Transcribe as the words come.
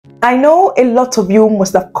I know a lot of you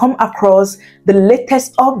must have come across the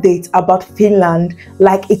latest update about Finland,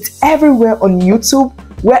 like it's everywhere on YouTube.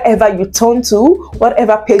 Wherever you turn to,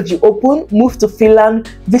 whatever page you open, move to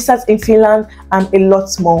Finland, visas in Finland, and a lot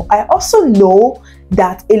more. I also know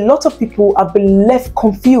that a lot of people have been left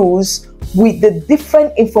confused with the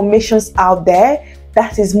different informations out there.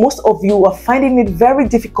 That is, most of you are finding it very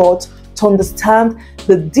difficult to understand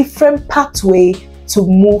the different pathway to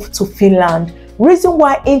move to Finland. Reason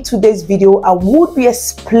why in today's video I would be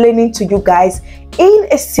explaining to you guys in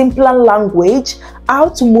a simpler language how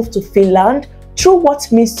to move to Finland, through what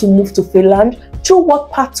it means to move to Finland, through what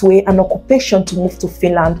pathway and occupation to move to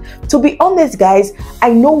Finland. To be honest guys,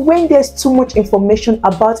 I know when there's too much information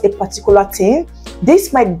about a particular thing,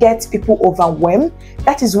 this might get people overwhelmed.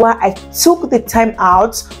 That is why I took the time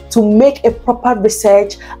out to make a proper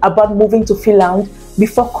research about moving to Finland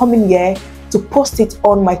before coming here to post it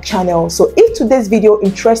on my channel. So if today's video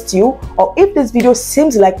interests you, or if this video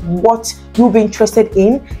seems like what you'll be interested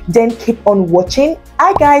in, then keep on watching.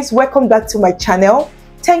 Hi guys, welcome back to my channel.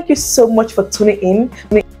 Thank you so much for tuning in.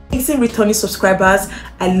 Amazing returning subscribers,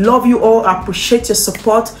 I love you all. I appreciate your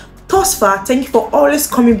support thus far. Thank you for always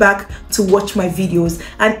coming back to watch my videos.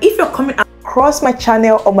 And if you're coming across my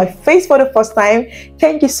channel or my face for the first time,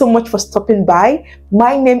 thank you so much for stopping by.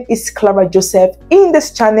 My name is Clara Joseph. In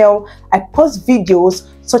this channel I post videos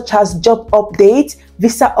such as job update,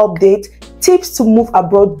 visa update, tips to move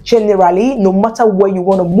abroad generally, no matter where you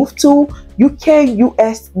want to move to, UK,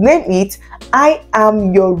 US, name it. I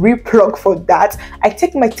am your real plug for that. I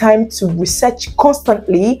take my time to research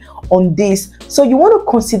constantly on this, so you want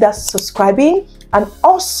to consider subscribing and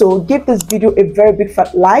also give this video a very big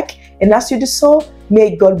fat like. And as you do so,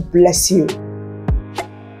 may God bless you.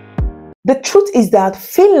 The truth is that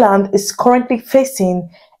Finland is currently facing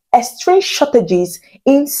extreme shortages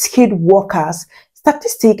in skilled workers.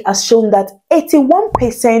 Statistics has shown that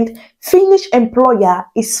 81% Finnish employer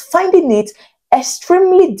is finding it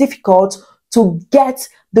extremely difficult to get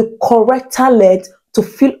the correct talent to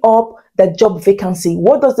fill up the job vacancy.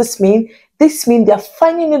 What does this mean? This means they are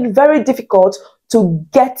finding it very difficult to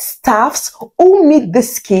get staffs who meet the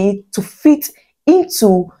skill to fit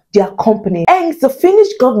into their company. And the Finnish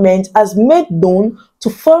government has made known to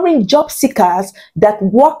foreign job seekers that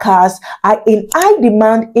workers are in high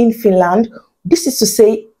demand in Finland. This is to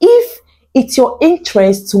say, if it's your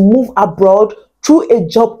interest to move abroad through a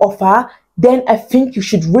job offer, then I think you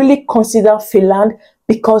should really consider Finland,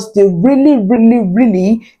 because they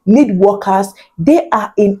really need workers. They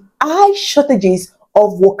are in high shortages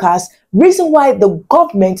of workers. Reason why the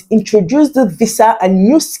government introduced the visa and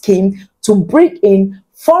new scheme to bring in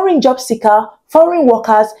foreign job seeker, foreign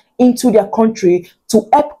workers into their country to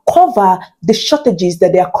help cover the shortages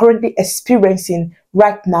that they are currently experiencing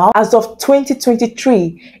right now. As of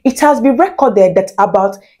 2023, it has been recorded that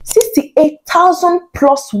about 68,000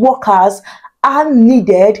 plus workers are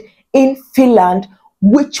needed in Finland,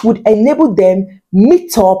 which would enable them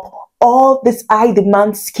meet up all these high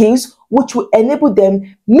demand skills, which will enable them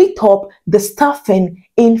meet up the staffing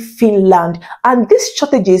in Finland. And these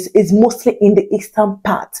shortages is mostly in the eastern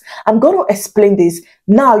part. I'm going to explain this.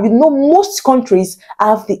 Now, you know, most countries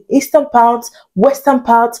have the eastern part, western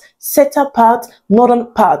part, central part,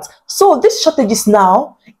 northern part. So this shortages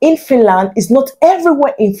now in Finland is not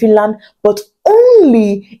everywhere in Finland, but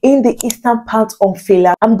only in the eastern part of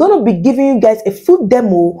Finland. I'm going to be giving you guys a full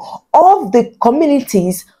demo of the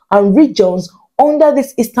communities and regions under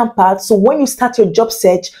this eastern part, so when you start your job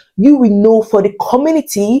search, you will know for the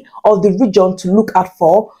community of the region to look out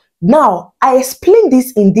for. Now, I explained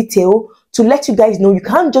this in detail to let you guys know you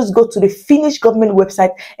can't just go to the Finnish government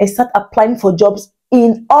website and start applying for jobs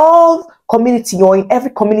in all community or in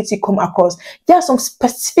every community you come across. There are some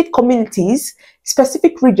specific communities,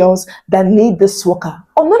 specific regions that need this worker.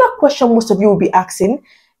 Another question most of you will be asking,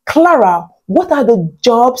 Clara, what are the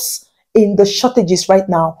jobs in the shortages right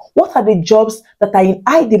now? What are the jobs that are in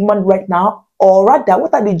high demand right now? Or rather,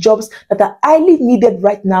 what are the jobs that are highly needed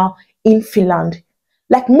right now in Finland?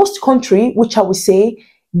 Like most countries, which I will say,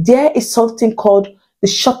 there is something called the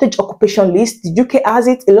shortage occupation list. The UK has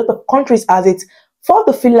it, a lot of countries has it. For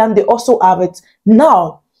the Finland, they also have it.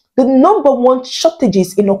 Now, the number one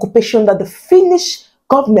shortages in occupation that the Finnish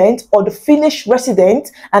government or the Finnish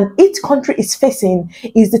resident and each country is facing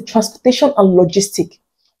is the transportation and logistics.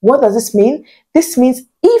 What does this mean? This means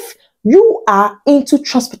if you are into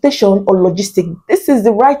transportation or logistics, this is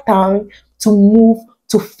the right time to move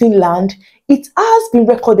to Finland. It has been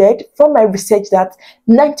recorded from my research that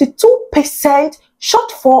 92%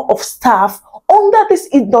 shortfall of staff under this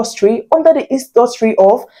industry, under the industry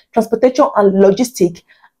of transportation and logistics,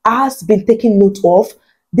 has been taken note of.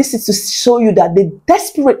 This is to show you that they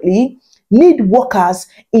desperately need workers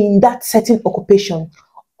in that certain occupation.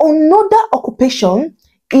 Another occupation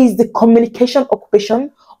is the communication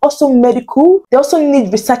occupation, also medical. They also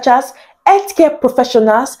need researchers, healthcare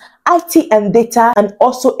professionals, IT and data, and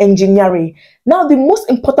also engineering. Now, the most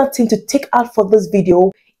important thing to take out for this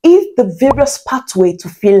video is the various pathways to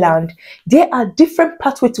Finland. There are different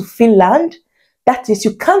pathways to Finland. That is,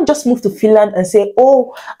 you can't just move to Finland and say,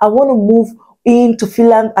 oh, I want to move into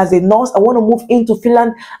Finland as a nurse, I want to move into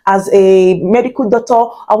Finland as a medical doctor,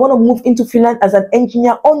 I want to move into Finland as an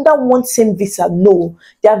engineer under one same visa. No,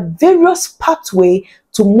 there are various pathways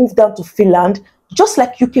to move down to Finland. Just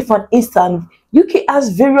like UK, for instance, UK has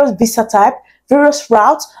various visa type, various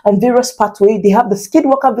routes, and various pathways. They have the skilled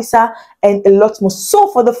worker visa and a lot more. So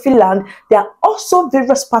for the Finland, there are also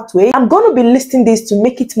various pathways. I'm going to be listing this to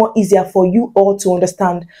make it more easier for you all to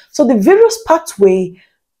understand. So the various pathway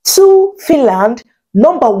to Finland: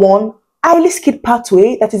 number one, highly skilled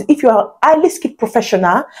pathway. That is, if you are a highly skilled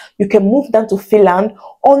professional, you can move down to Finland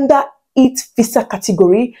under its visa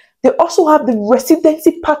category. They also have the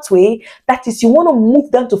residency pathway. That is, you want to move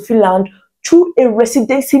down to Finland through a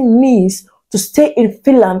residency means to stay in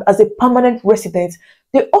Finland as a permanent resident.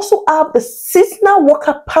 They also have the seasonal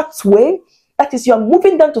worker pathway. That is, you are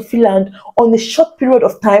moving down to Finland on a short period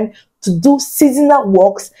of time to do seasonal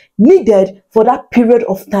works needed for that period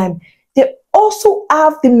of time. They also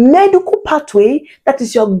have the medical pathway. That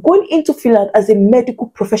is, you're going into Finland as a medical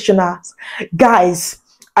professional. Guys,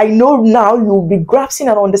 I know now you'll be grasping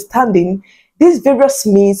and understanding these various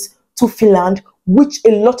means to Finland, which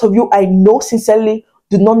a lot of you, I know sincerely,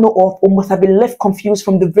 do not know of or must have been left confused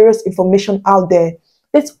from the various information out there.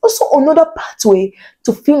 There's also another pathway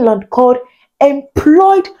to Finland called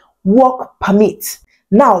employed work permit.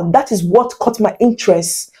 Now, that is what caught my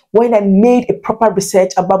interest when I made a proper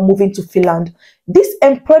research about moving to Finland. This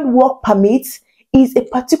employed work permit is a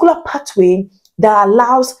particular pathway that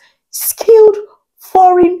allows skilled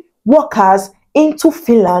foreign workers into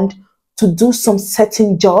Finland to do some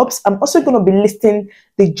certain jobs. I'm also going to be listing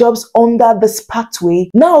the jobs under this pathway.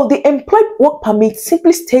 Now, the employed work permit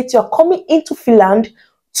simply states you're coming into Finland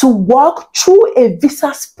to work through a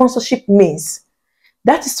visa sponsorship means.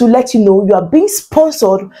 That is to let you know you are being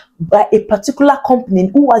sponsored by a particular company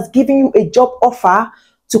who has given you a job offer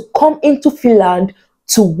to come into Finland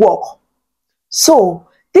to work. So,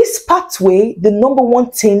 this pathway, the number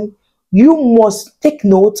one thing you must take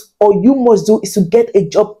note or you must do is to get a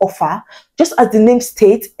job offer. Just as the name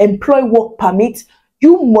states, employee work permit,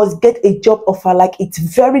 you must get a job offer. Like, it's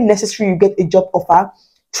very necessary you get a job offer.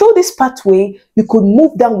 Through this pathway, you could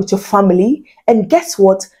move down with your family, and guess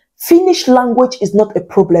what? Finnish language is not a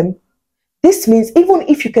problem. This means even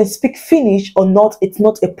if you can speak Finnish or not, it's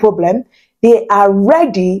not a problem. They are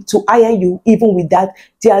ready to hire you even with that.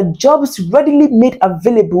 There are jobs readily made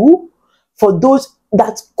available for those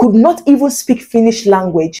that could not even speak Finnish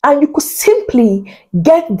language, and you could simply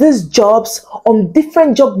get these jobs on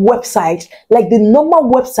different job websites, like the normal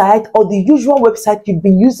website or the usual website you've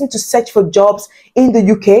been using to search for jobs in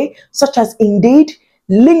the UK, such as Indeed,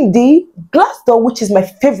 LinkedIn, Glassdoor, which is my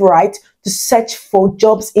favorite to search for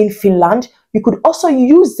jobs in Finland. You could also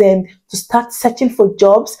use them to start searching for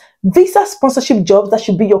jobs, visa sponsorship jobs. That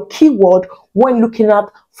should be your keyword when looking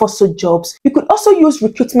up for such jobs. You could also use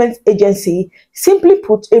recruitment agency. Simply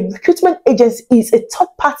put, a recruitment agency is a third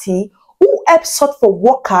party who helps sort for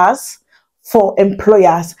workers for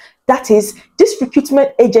employers. That is, this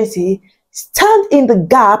recruitment agency stands in the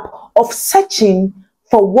gap of searching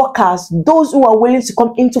for workers, those who are willing to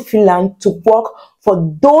come into Finland to work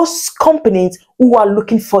for those companies who are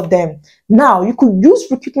looking for them. Now, you could use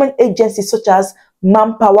recruitment agencies such as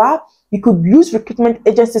Manpower. You could use recruitment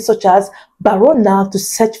agencies such as Barona to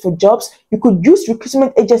search for jobs. You could use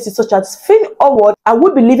recruitment agencies such as FinOward. I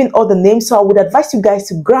would be leaving all the names, so I would advise you guys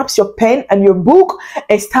to grab your pen and your book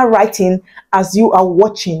and start writing as you are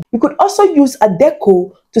watching. You could also use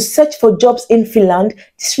Adecco to search for jobs in Finland.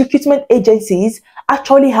 These recruitment agencies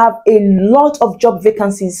actually have a lot of job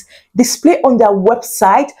vacancies displayed on their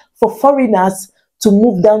website for foreigners to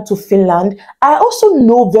move down to Finland. I also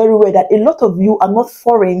know very well that a lot of you are not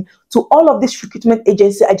foreign to all of this recruitment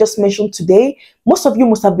agency I just mentioned today. Most of you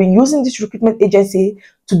must have been using this recruitment agency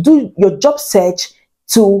to do your job search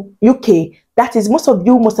to UK. That is, most of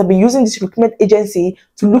you must have been using this recruitment agency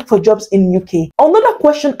to look for jobs in UK. Another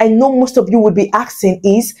question I know most of you would be asking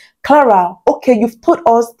is, Clara, okay, you've told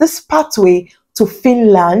us this pathway to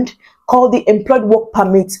Finland called the employed work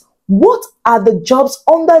permit. What are the jobs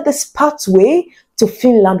under this pathway to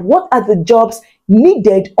Finland? What are the jobs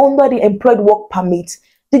needed under the employed work permit?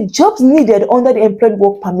 The jobs needed under the employed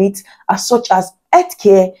work permit are such as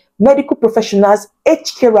healthcare, medical professionals,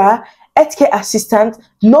 healthcare assistants,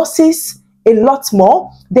 nurses, a lot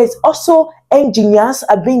more. There's also engineers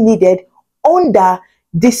are being needed under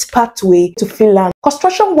this pathway to Finland.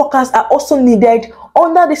 Construction workers are also needed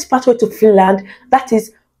under this pathway to Finland. That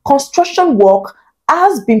is, construction work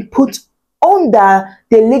has been put under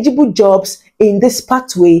the eligible jobs in this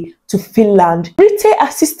pathway to Finland. Retail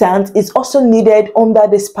assistant is also needed under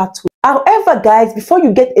this pathway. However, guys, before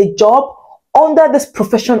you get a job under this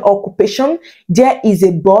profession or occupation, there is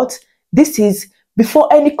a but. This is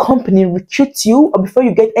before any company recruits you or before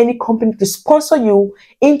you get any company to sponsor you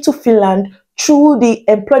into Finland through the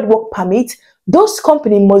employed work permit, those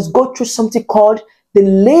companies must go through something called the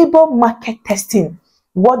labor market testing.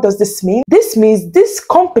 What does this mean? This means this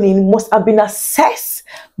company must have been assessed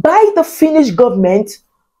by the Finnish government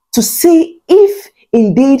to see if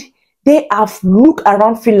indeed they have looked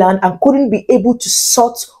around Finland and couldn't be able to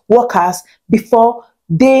sort workers before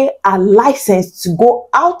they are licensed to go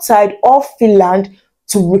outside of Finland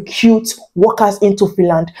to recruit workers into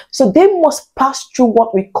Finland. So they must pass through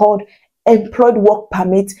what we call employed work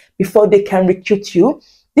permit before they can recruit you.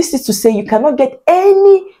 This is to say you cannot get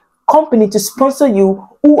any company to sponsor you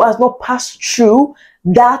who has not passed through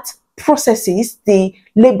that processes, the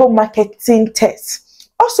labor marketing test.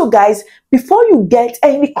 Also, guys, before you get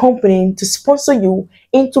any company to sponsor you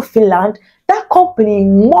into Finland, that company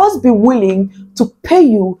must be willing to pay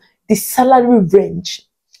you the salary range.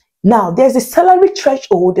 Now, there's a salary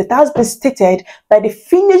threshold that has been stated by the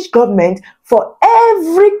Finnish government for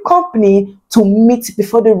every company to meet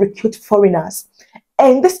before they recruit foreigners.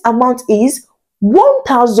 And this amount is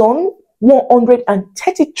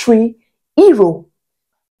 1,133 euro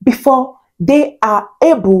before they are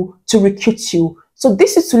able to recruit you. So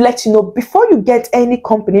this is to let you know, before you get any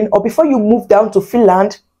company or before you move down to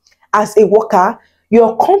Finland as a worker,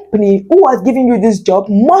 your company who has given you this job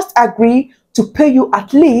must agree to pay you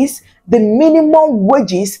at least the minimum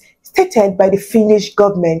wages stated by the Finnish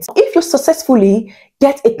government. If you successfully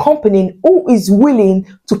get a company who is willing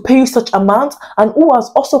to pay you such amount and who has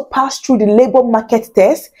also passed through the labor market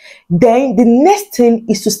test, then the next thing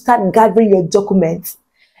is to start gathering your documents.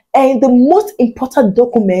 And the most important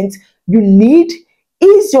document you need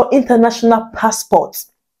is your international passport,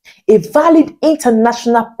 a valid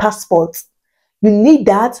international passport. You need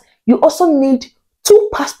that. You also need 2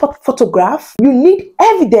 passport photographs. You need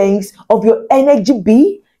evidence of your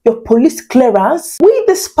NHB, your police clearance. With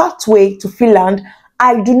this pathway to Finland,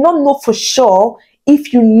 I do not know for sure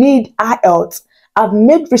if you need IELTS. I've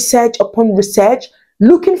made research upon research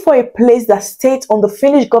looking for a place that states on the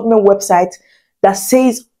Finnish government website that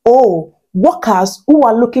says, oh, workers who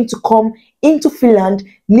are looking to come into Finland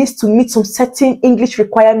needs to meet some certain English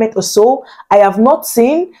requirement or so. I have not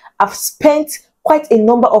seen. I've spent quite a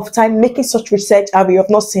number of time making such research. I have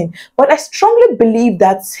not seen. But I strongly believe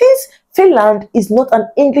that since Finland is not an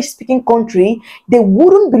English-speaking country, they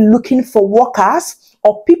wouldn't be looking for workers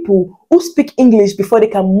or people who speak English before they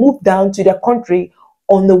can move down to their country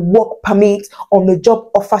on the work permit, on the job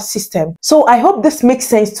offer system. So I hope this makes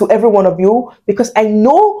sense to every one of you, because I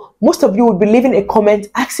know most of you will be leaving a comment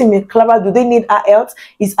asking me, Clara, do they need IELTS?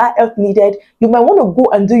 Is IELTS needed? You might want to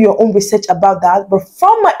go and do your own research about that. But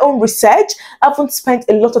from my own research, I haven't spent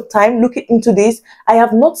a lot of time looking into this. I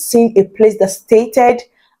have not seen a place that stated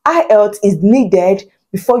IELTS is needed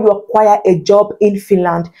before you acquire a job in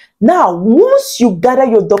Finland. Now, once you gather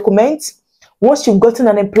your documents, once you've gotten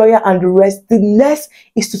an employer and the rest, the next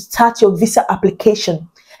is to start your visa application.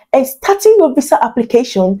 And starting your visa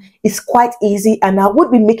application is quite easy, and I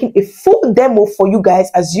would be making a full demo for you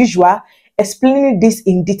guys as usual, explaining this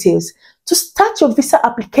in details. To start your visa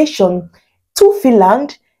application to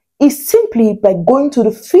Finland is simply by going to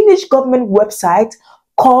the Finnish government website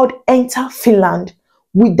called Enter Finland.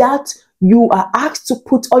 With that, you are asked to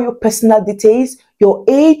put all your personal details, your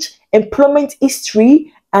age, employment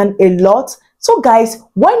history, and a lot. So guys,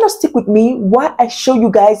 why not stick with me while I show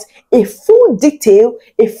you guys a full detail,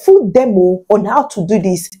 a full demo on how to do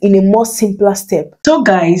this in a more simpler step. So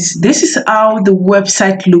guys, this is how the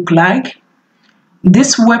website look like.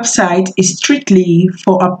 This website is strictly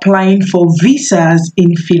for applying for visas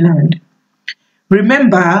in Finland.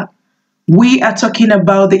 Remember, we are talking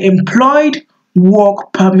about the employed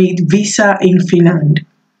work permit visa in Finland.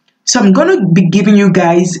 So I'm going to be giving you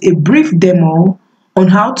guys a brief demo on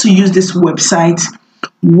how to use this website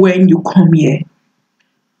when you come here.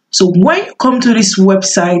 So when you come to this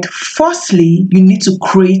website, firstly, you need to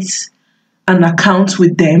create an account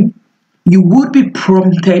with them. You would be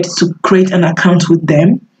prompted to create an account with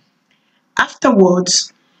them.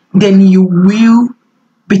 Afterwards, then you will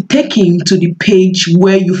be taken to the page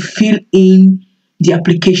where you fill in the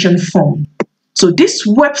application form. So this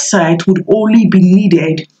website would only be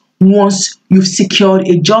needed once you've secured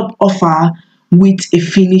a job offer with a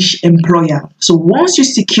Finnish employer. So once you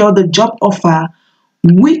secure the job offer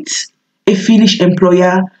with a Finnish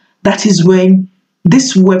employer, that is when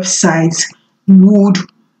this website would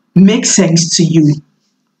make sense to you.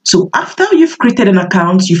 So after you've created an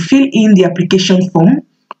account, you fill in the application form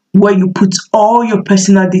where you put all your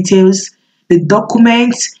personal details, the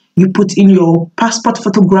documents, you put in your passport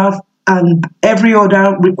photograph and every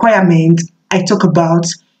other requirement I talk about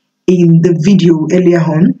in the video earlier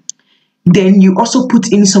on. Then you also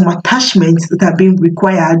put in some attachments that are being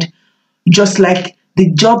required, just like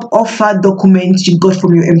the job offer documents you got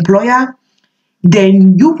from your employer.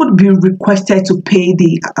 Then you would be requested to pay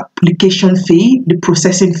the application fee, the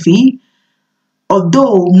processing fee,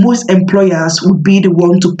 although most employers would be the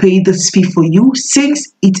one to pay this fee for you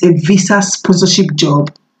since it's a visa sponsorship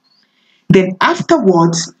job. Then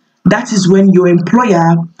afterwards, that is when your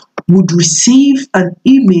employer would receive an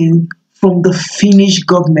email from the Finnish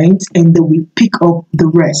government and they will pick up the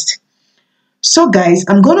rest. So guys,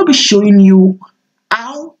 I'm going to be showing you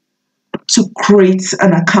how to create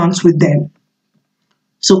an account with them.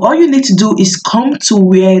 So all you need to do is come to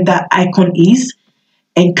where that icon is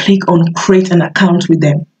and click on create an account with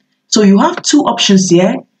them. So you have two options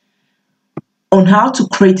here on how to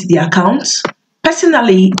create the account.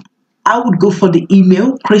 Personally, I would go for the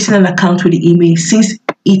email, creating an account with the email, since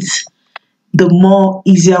it's the more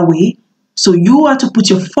easier way. So you have to put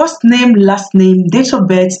your first name, last name, date of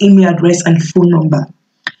birth, email address, and phone number,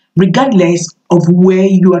 regardless of where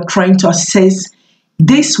you are trying to access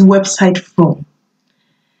this website from.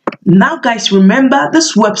 Now guys, remember,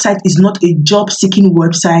 this website is not a job seeking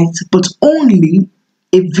website, but only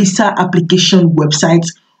a visa application website,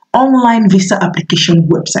 online visa application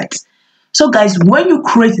website. So guys, when you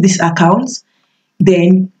create this account,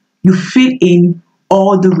 then you fill in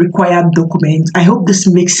all the required documents. I hope this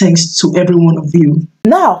makes sense to every one of you.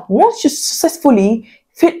 Now, once you successfully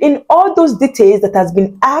fill in all those details that has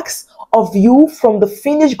been asked of you from the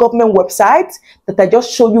Finnish government website that I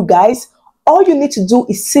just showed you guys, all you need to do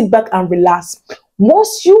is sit back and relax.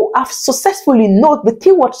 Once you have successfully, note the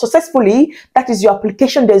keyword successfully, that is your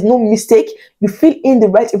application, there's no mistake, you fill in the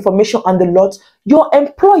right information and the lot, your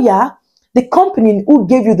employer, the company who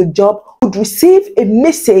gave you the job, would receive a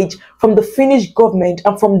message from the Finnish government,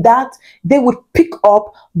 and from that they would pick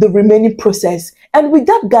up the remaining process. And with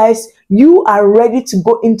that guys, you are ready to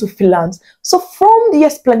go into Finland. So from the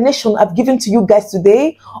explanation I've given to you guys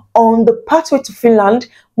today on the pathway to Finland,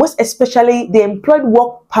 most especially the employed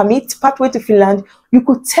work permit pathway to Finland, you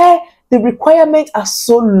could tell the requirements are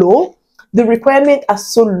so low. The requirements are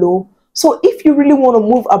so low. So if you really want to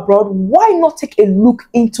move abroad, why not take a look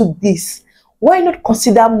into this? Why not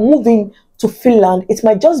consider moving to Finland? It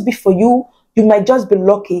might just be for you. You might just be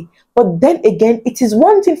lucky. But then again, it is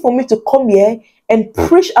one thing for me to come here and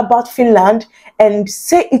preach about Finland and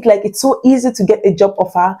say it like it's so easy to get a job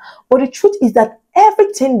offer. But the truth is that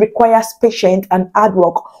everything requires patience and hard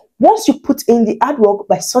work. Once you put in the hard work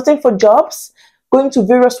by searching for jobs, going to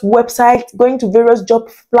various websites, going to various job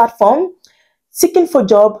platforms, seeking for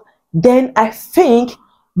job, then I think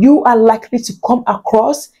you are likely to come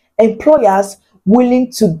across employers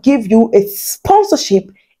willing to give you a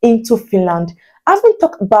sponsorship into Finland. Having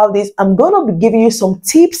talked about this, I'm going to be giving you some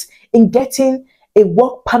tips in getting a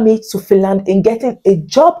work permit to Finland, in getting a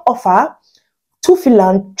job offer to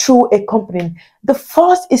Finland through a company. The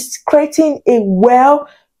first is creating a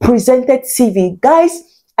well-presented CV.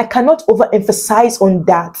 Guys, I cannot overemphasize on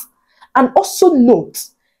that. And also note,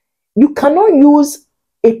 you cannot use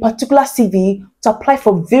a particular CV to apply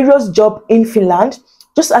for various jobs in Finland,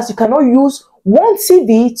 just as you cannot use one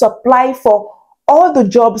CV to apply for all the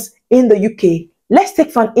jobs in the UK. Let's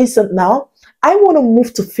take for an instance now, I want to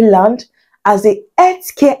move to Finland as a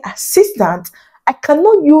healthcare assistant. I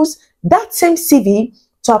cannot use that same CV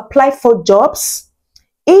to apply for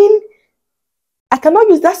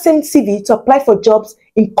jobs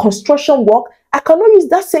in construction work. I cannot use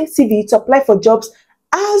that same CV to apply for jobs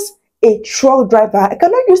as a truck driver. I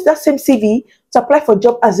cannot use that same CV to apply for a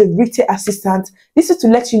job as a retail assistant. This is to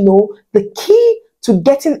let you know the key to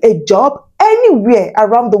getting a job anywhere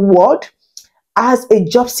around the world as a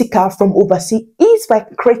job seeker from overseas is by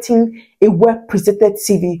creating a well-presented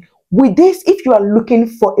CV. With this, if you are looking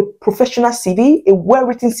for a professional CV, a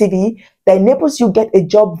well-written CV that enables you get a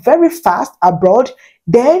job very fast abroad,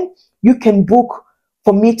 then you can book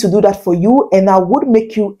for me to do that for you, and I would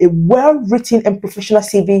make you a well-written and professional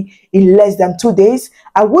CV in less than 2 days.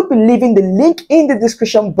 I would be leaving the link in the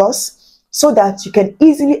description box so that you can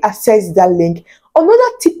easily access that link.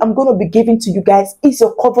 Another tip I'm going to be giving to you guys is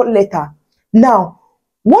your cover letter. Now,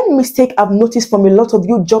 one mistake I've noticed from a lot of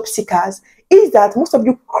you job seekers is that most of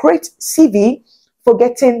you create CV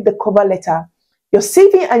forgetting the cover letter. Your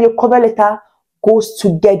CV and your cover letter goes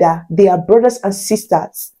together. They are brothers and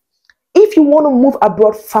sisters. If you want to move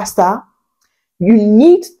abroad faster, you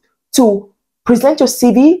need to present your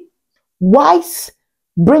CV whilst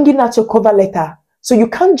bringing out your cover letter. So you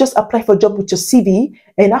can't just apply for a job with your CV,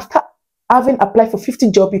 and after having applied for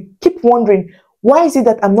 50 jobs, you keep wondering, why is it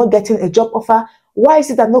that I'm not getting a job offer? Why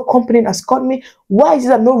is it that no company has called me? Why is it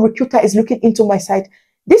that no recruiter is looking into my site?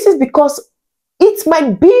 This is because it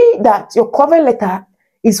might be that your cover letter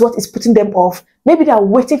is what is putting them off. Maybe they are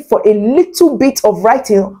waiting for a little bit of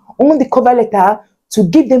writing on the cover letter to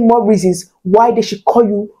give them more reasons why they should call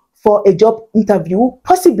you for a job interview,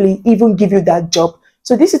 possibly even give you that job.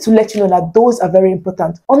 So this is to let you know that those are very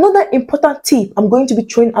important. Another important tip I'm going to be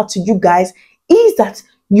throwing out to you guys is that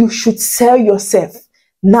you should sell yourself.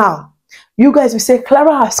 Now, you guys will say,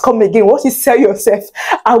 Clara has come again. What is sell yourself?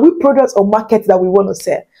 Are we products or markets that we want to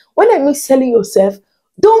sell? When I mean selling yourself,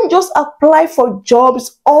 don't just apply for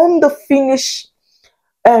jobs on the Finnish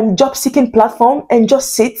job seeking platform and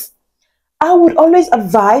just sit. I would always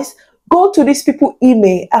advise, go to these people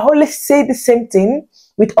email. I always say the same thing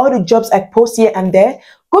with all the jobs I post here and there.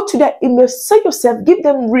 Go to their email, sell yourself, give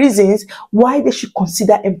them reasons why they should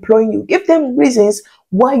consider employing you. Give them reasons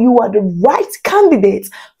why you are the right candidate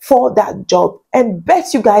for that job. And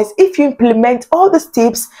bet you guys, if you implement all the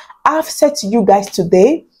tips I've said to you guys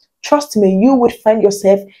today, trust me, you would find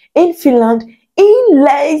yourself in Finland in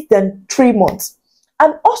less than 3 months.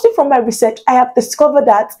 And also from my research, I have discovered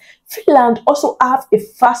that Finland also have a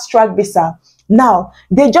fast-track visa. Now,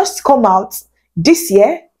 they just come out this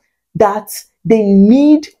year that they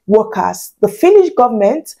need workers. The Finnish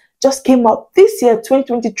government just came out this year,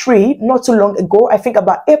 2023, not too long ago, I think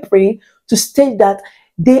about April, to state that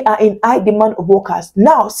they are in high demand of workers.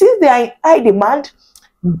 Now, since they are in high demand,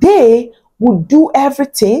 they will do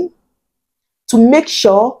everything to make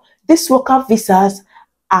sure these worker visas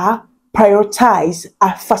are prioritized,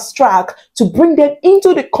 are fast track, to bring them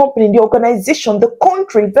into the company, the organization, the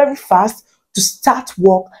country very fast to start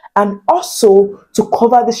work, and also to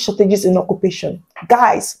cover the shortages in occupation.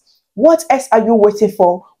 Guys, what else are you waiting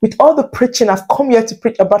for? With all the preaching I've come here to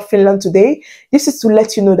preach about Finland today, this is to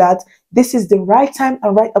let you know that this is the right time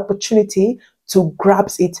and right opportunity to grab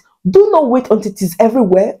it. Do not wait until it is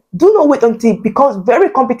everywhere. Do not wait until it becomes very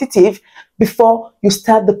competitive before you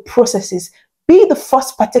start the processes. Be the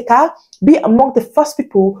first partaker, be among the first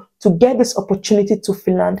people to get this opportunity to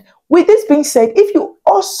Finland. With this being said, if you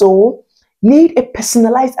also need a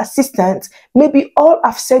personalized assistant, maybe all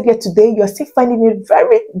I've said here today, you're still finding it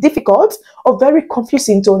very difficult or very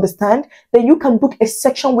confusing to understand, then you can book a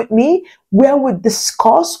section with me where we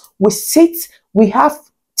discuss, we sit, we have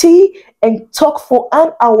tea and talk for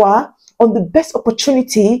an hour on the best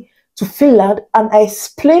opportunity to Finland, and I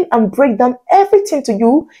explain and break down everything to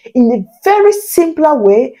you in a very simpler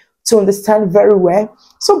way to understand very well.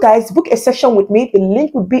 So guys, book a session with me. The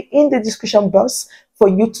link will be in the description box for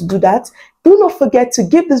you to do that. Do not forget to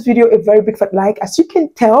give this video a very big fat like. As you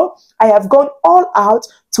can tell, I have gone all out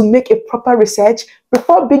to make a proper research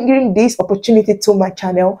before bringing this opportunity to my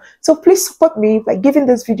channel. So please support me by giving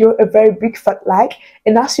this video a very big fat like,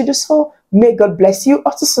 and as you do so, may God bless you.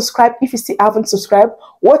 Also subscribe if you still haven't subscribed.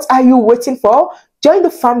 What are you waiting for? Join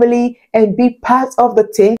the family and be part of the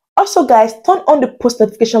team. Also guys, turn on the post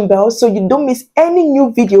notification bell so you don't miss any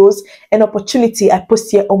new videos and opportunity I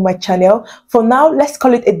post here on my channel. For now, let's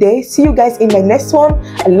call it a day. See you guys in my next one.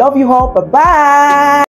 I love you all. Bye bye.